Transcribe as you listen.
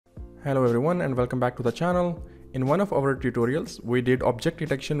Hello everyone and welcome back to the channel. In one of our tutorials, we did object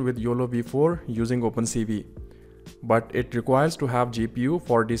detection with YOLO v4 using OpenCV. But it requires to have GPU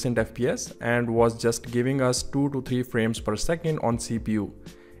for decent FPS and was just giving us 2 to 3 frames per second on CPU.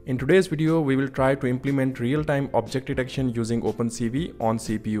 In today's video, we will try to implement real-time object detection using OpenCV on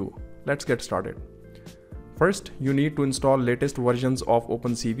CPU. Let's get started. First, you need to install latest versions of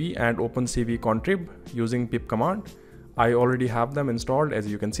OpenCV and OpenCV contrib using pip command. I already have them installed,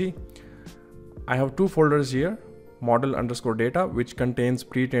 as you can see. I have two folders here, model_data, which contains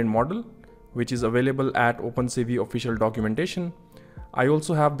pre-trained model, which is available at OpenCV official documentation. I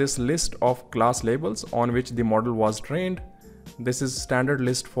also have this list of class labels on which the model was trained. This is standard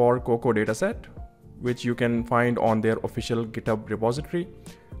list for Coco dataset, which you can find on their official GitHub repository.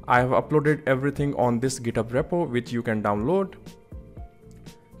 I have uploaded everything on this GitHub repo, which you can download.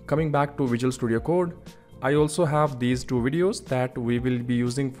 Coming back to Visual Studio Code, I also have these two videos that we will be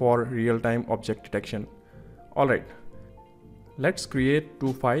using for real-time object detection. Alright, let's create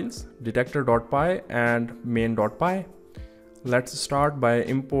two files, detector.py and main.py. Let's start by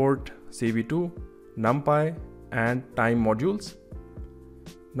import cv2, numpy and time modules.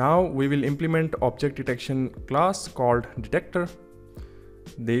 Now we will implement object detection class called detector.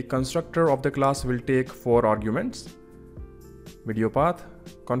 The constructor of the class will take 4 arguments: video path,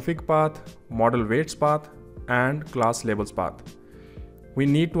 config path, model weights path, and class labels path. We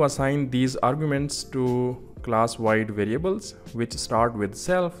need to assign these arguments to class-wide variables which start with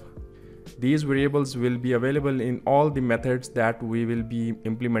self. These variables will be available in all the methods that we will be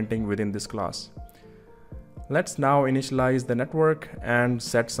implementing within this class. Let's now initialize the network and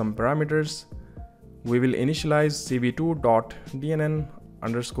set some parameters. We will initialize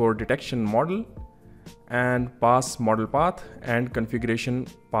cv2.dnn_detection model and pass model path and configuration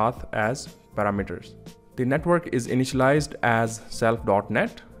path as parameters. The network is initialized as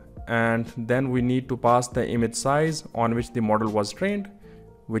self.net, and then we need to pass the image size on which the model was trained,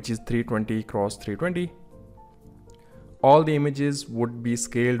 which is 320 x 320. All the images would be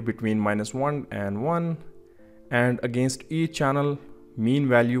scaled between -1 and 1, and against each channel, mean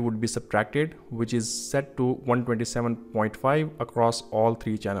value would be subtracted, which is set to 127.5 across all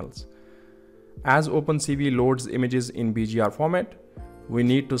 3 channels. As OpenCV loads images in BGR format, we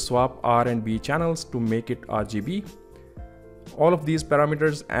need to swap R and B channels to make it RGB. All of these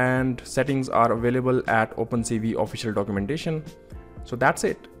parameters and settings are available at OpenCV official documentation. So that's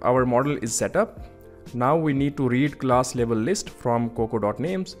it. Our model is set up. Now we need to read class label list from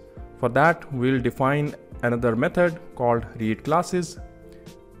coco.names. For that, we'll define another method called read classes.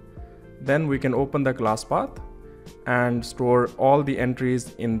 Then we can open the class path and store all the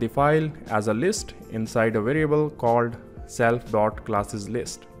entries in the file as a list inside a variable called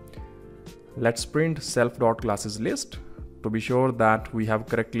self.classeslist. Let's print self.classeslist to be sure that we have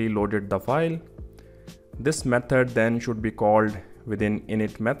correctly loaded the file. This method then should be called within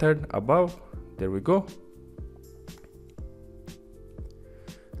init method above. There we go.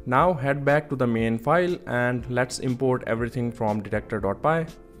 Now head back to the main file and let's import everything from detector.py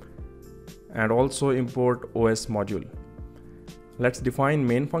and also import OS module. Let's define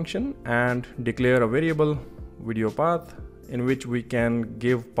main function and declare a variable video path in which we can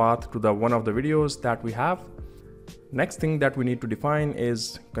give path to the one of the videos that we have. Next thing that we need to define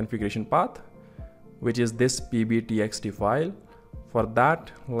is configuration path, which is this pb.txt file. For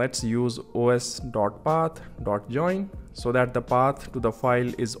that, let's use os.path.join so that the path to the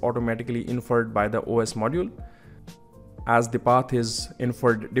file is automatically inferred by the OS module. As the path is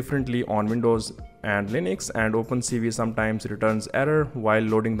inferred differently on Windows and Linux, and OpenCV sometimes returns error while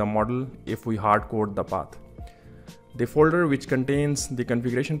loading the model if we hardcode the path. The folder which contains the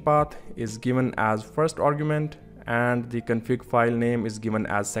configuration path is given as first argument and the config file name is given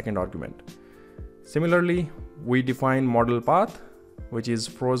as second argument. Similarly, we define model path, which is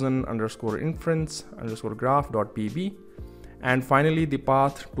frozen_inference_graph.pb, and finally the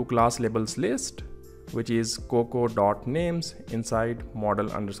path to class labels list, which is coco.names inside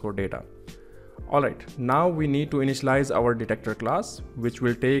model_data. Alright, now we need to initialize our detector class, which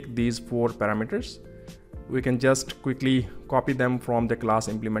will take these 4 parameters. We can just quickly copy them from the class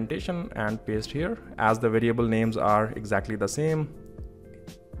implementation and paste here, as the variable names are exactly the same.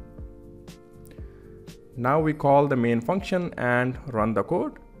 Now we call the main function and run the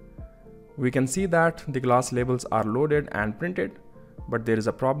code. We can see that the class labels are loaded and printed, but there is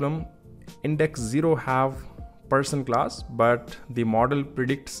a problem. Index 0 have person class, but the model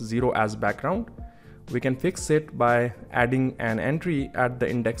predicts 0 as background. We can fix it by adding an entry at the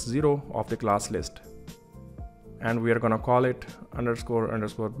index 0 of the class list. And we are gonna call it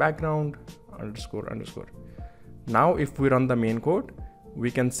 __background__. Now if we run the main code,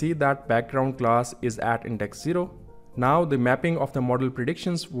 we can see that background class is at index 0. Now the mapping of the model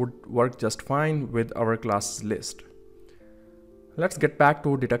predictions would work just fine with our classes list. Let's get back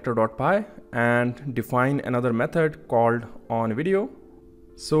to detector.py and define another method called onVideo.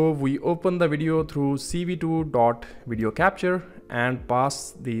 So we open the video through cv2.videoCapture and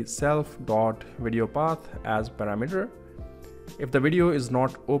pass the self.videoPath as parameter. If the video is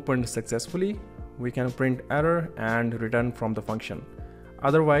not opened successfully, we can print error and return from the function.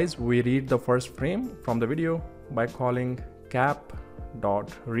 Otherwise, we read the first frame from the video by calling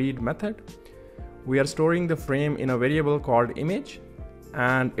cap.read method. We are storing the frame in a variable called image,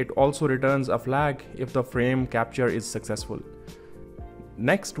 and it also returns a flag if the frame capture is successful.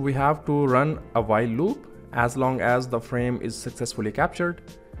 Next, we have to run a while loop as long as the frame is successfully captured.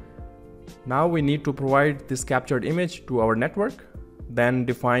 Now we need to provide this captured image to our network, then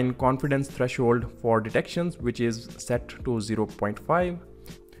define confidence threshold for detections, which is set to 0.5.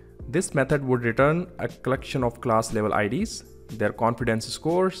 This method would return a collection of class level IDs, their confidence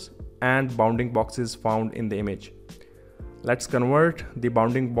scores, and bounding boxes found in the image. Let's convert the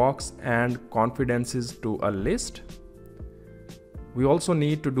bounding box and confidences to a list. We also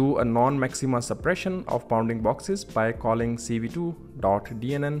need to do a non-maxima suppression of bounding boxes by calling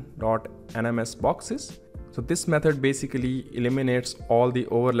cv2.dnn.nmsboxes. So this method basically eliminates all the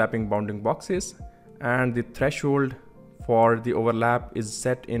overlapping bounding boxes, and the threshold for the overlap is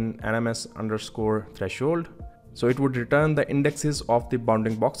set in nms_threshold. So it would return the indexes of the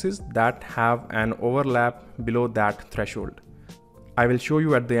bounding boxes that have an overlap below that threshold. I will show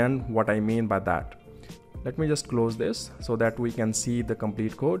you at the end what I mean by that. Let me just close this so that we can see the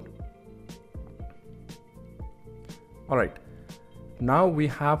complete code. Alright, now we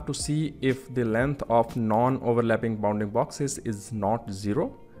have to see if the length of non-overlapping bounding boxes is not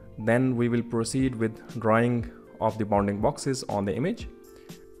 0. Then we will proceed with drawing of the bounding boxes on the image.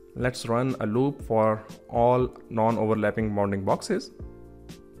 Let's run a loop for all non-overlapping bounding boxes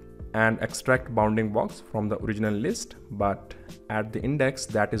and extract bounding box from the original list, but at the index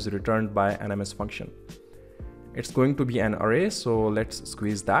that is returned by nms function. It's going to be an array, so let's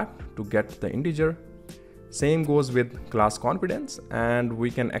squeeze that to get the integer. Same goes with class confidence, and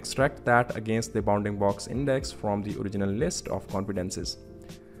we can extract that against the bounding box index from the original list of confidences.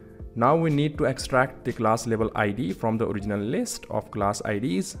 Now we need to extract the class level ID from the original list of class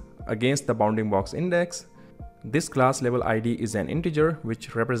IDs against the bounding box index. This class level ID is an integer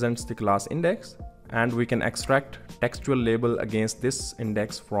which represents the class index, and we can extract textual label against this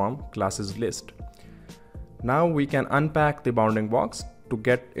index from classes list. Now we can unpack the bounding box to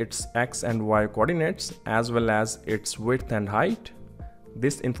get its x and y coordinates as well as its width and height.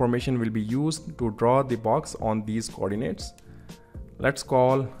 This information will be used to draw the box on these coordinates. Let's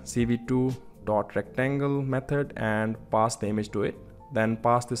call cv2.rectangle method and pass the image to it. Then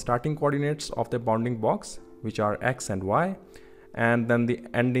pass the starting coordinates of the bounding box, which are x and y, and then the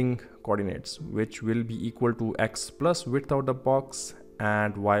ending coordinates, which will be equal to x plus width of the box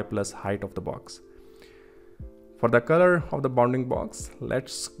and y plus height of the box. For the color of the bounding box,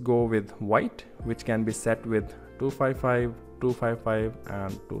 let's go with white, which can be set with 255, 255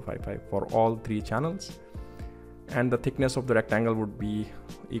 and 255 for all three channels. And the thickness of the rectangle would be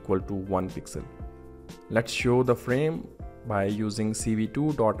equal to 1 pixel. Let's show the frame by using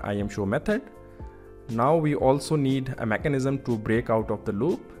cv2.imshow method. Now we also need a mechanism to break out of the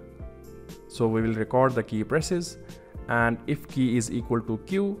loop. So we will record the key presses, and if key is equal to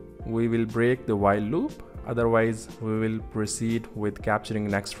q, we will break the while loop. Otherwise, we will proceed with capturing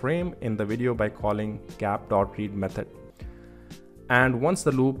next frame in the video by calling cap.read method. And once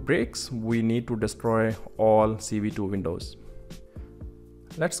the loop breaks, we need to destroy all cv2 windows.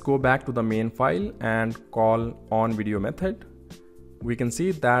 Let's go back to the main file and call onVideo method. We can see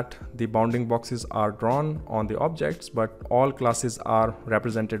that the bounding boxes are drawn on the objects, but all classes are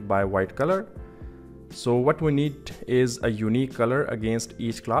represented by white color. So what we need is a unique color against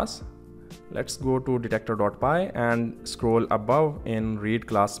each class. Let's go to detector.py and scroll above in read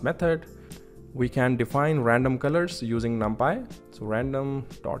class method. We can define random colors using numpy. So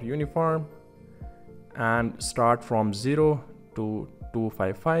random.uniform and start from 0 to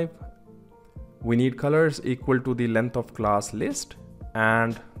 255. We need colors equal to the length of class list,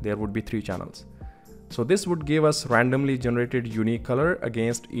 and there would be 3 channels. So this would give us randomly generated unique color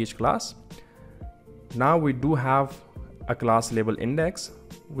against each class. Now we do have a class label index.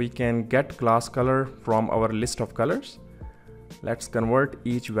 We can get class color from our list of colors. Let's convert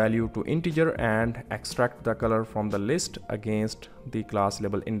each value to integer and extract the color from the list against the class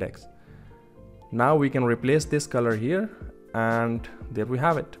label index. Now we can replace this color here, and there we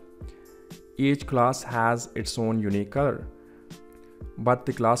have it. Each class has its own unique color. but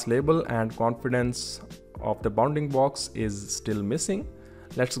the class label and confidence of the bounding box is still missing.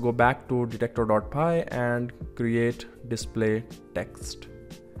 Let's go back to detector.py and create display text.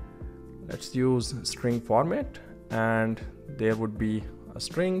 Let's use string format, and there would be a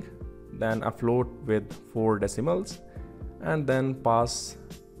string, then a float with 4 decimals, and then pass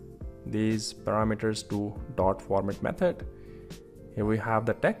these parameters to dot format method. Here we have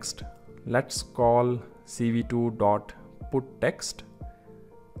the text. Let's call cv2.putText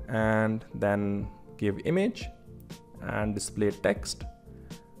and then give image and display text.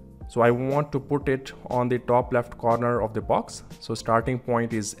 So I want to put it on the top left corner of the box. So starting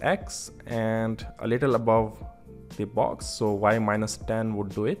point is X and a little above the box. So Y minus 10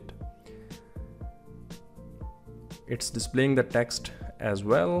 would do it. It's displaying the text as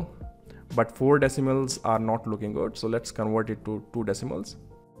well, but 4 decimals are not looking good. So let's convert it to 2 decimals.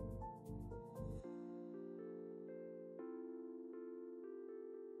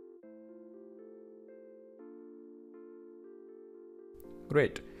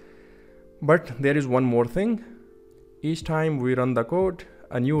 Great. But there is one more thing. Each time we run the code,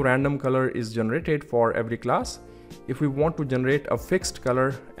 a new random color is generated for every class. If we want to generate a fixed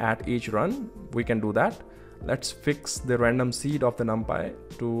color at each run, we can do that. Let's fix the random seed of the numpy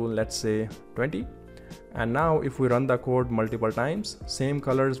to, let's say, 20. And now if we run the code multiple times, same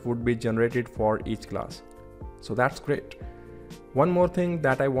colors would be generated for each class. So that's great. One more thing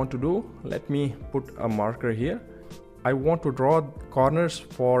that I want to do, let me put a marker here. I want to draw corners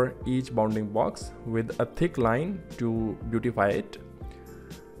for each bounding box with a thick line to beautify it.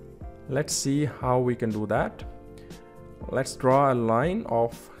 Let's see how we can do that. Let's draw a line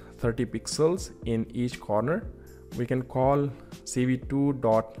of 30 pixels in each corner. We can call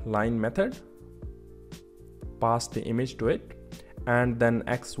cv2.line method, pass the image to it, and then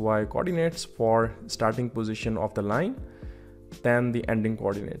XY coordinates for starting position of the line, then the ending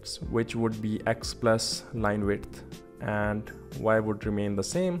coordinates, which would be X plus line width, and Y would remain the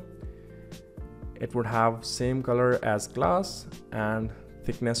same. It would have same color as class and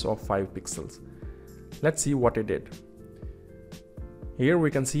thickness of 5 pixels. Let's see what it did. Here we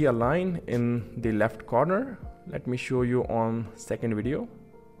can see a line in the left corner. Let me show you on second video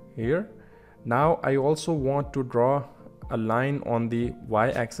here. Now I also want to draw a line on the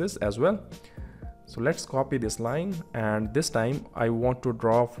y-axis as well. So let's copy this line, and this time I want to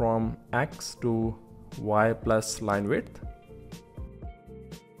draw from X to Y plus line width.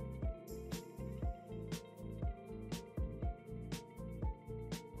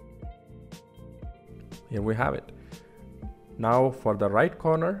 Here we have it. Now for the right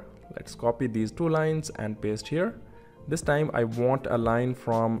corner, let's copy these 2 lines and paste here. This time I want a line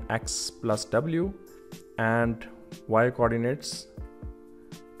from X plus W and Y coordinates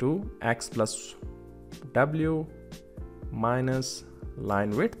to X plus W minus line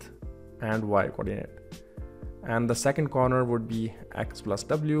width and Y coordinate. And the second corner would be X plus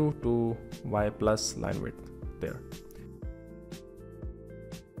W to Y plus line width there.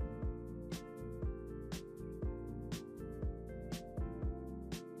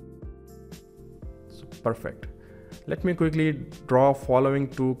 So perfect. Let me quickly draw following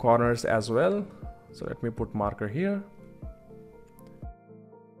 2 corners as well. So let me put marker here.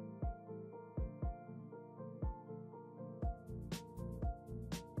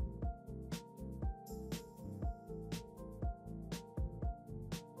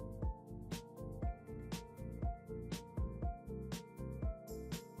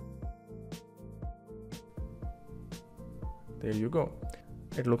 There you go.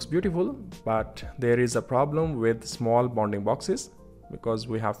 It looks beautiful, but there is a problem with small bounding boxes because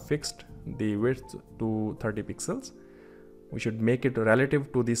we have fixed the width to 30 pixels. We should make it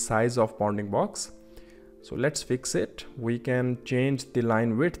relative to the size of bounding box. So let's fix it. We can change the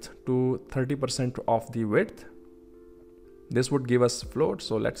line width to 30% of the width. This would give us float,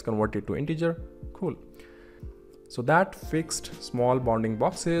 so let's convert it to integer. Cool. So that fixed small bounding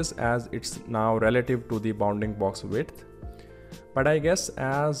boxes as it's now relative to the bounding box width. But I guess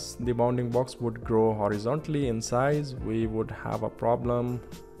as the bounding box would grow horizontally in size, we would have a problem.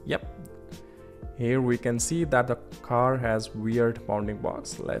 Yep. Here we can see that the car has weird bounding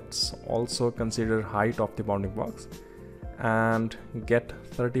box. Let's also consider height of the bounding box and get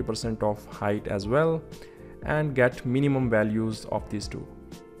 30% of height as well and get minimum values of these two.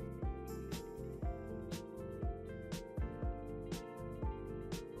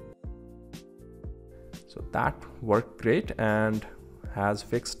 So that worked great and has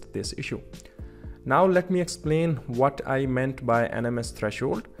fixed this issue. Now let me explain what I meant by NMS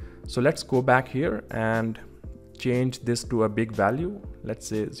threshold. So let's go back here and change this to a big value. Let's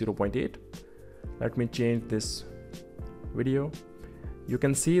say 0.8. Let me change this video You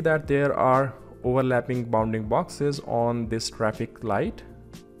can see that there are overlapping bounding boxes on this traffic light,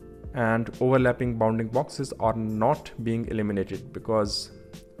 and overlapping bounding boxes are not being eliminated because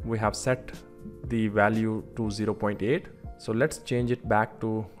we have set the value to 0.8. So let's change it back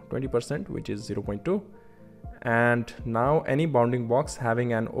to 20%, which is 0.2. And now any bounding box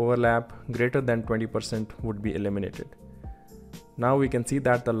having an overlap greater than 20% would be eliminated. Now we can see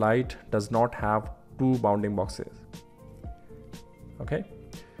that the light does not have two bounding boxes. Okay.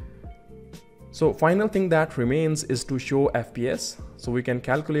 So final thing that remains is to show FPS. So we can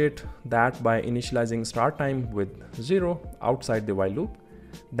calculate that by initializing start time with 0 outside the while loop,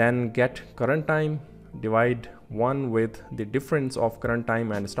 then get current time, divide 1 with the difference of current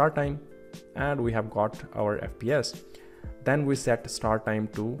time and start time, and we have got our FPS. Then we set start time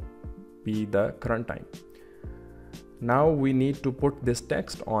to be the current time. Now we need to put this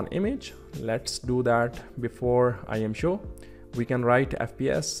text on image. Let's do that before I am show. We can write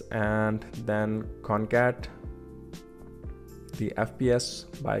FPS and then concat the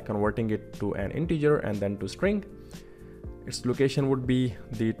FPS by converting it to an integer and then to string. Its location would be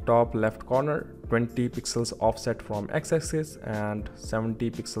the top left corner, 20 pixels offset from x-axis and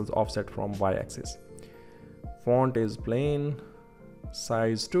 70 pixels offset from y-axis. Font is plain,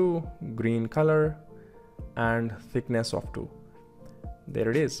 size 2, green color, and thickness of 2. There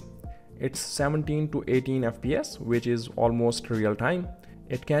it is. It's 17 to 18 FPS, which is almost real time.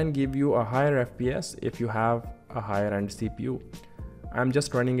 It can give you a higher FPS if you have a higher end CPU. I'm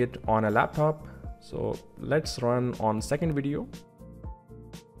just running it on a laptop. So let's run on second video.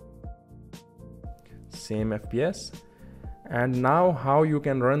 Same FPS. And now how you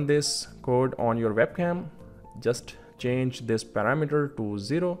can run this code on your webcam, just change this parameter to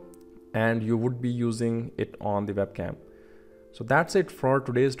 0 and you would be using it on the webcam. So that's it for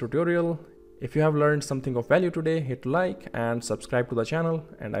today's tutorial. If you have learned something of value today, hit like and subscribe to the channel,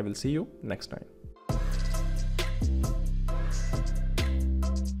 and I will see you next time.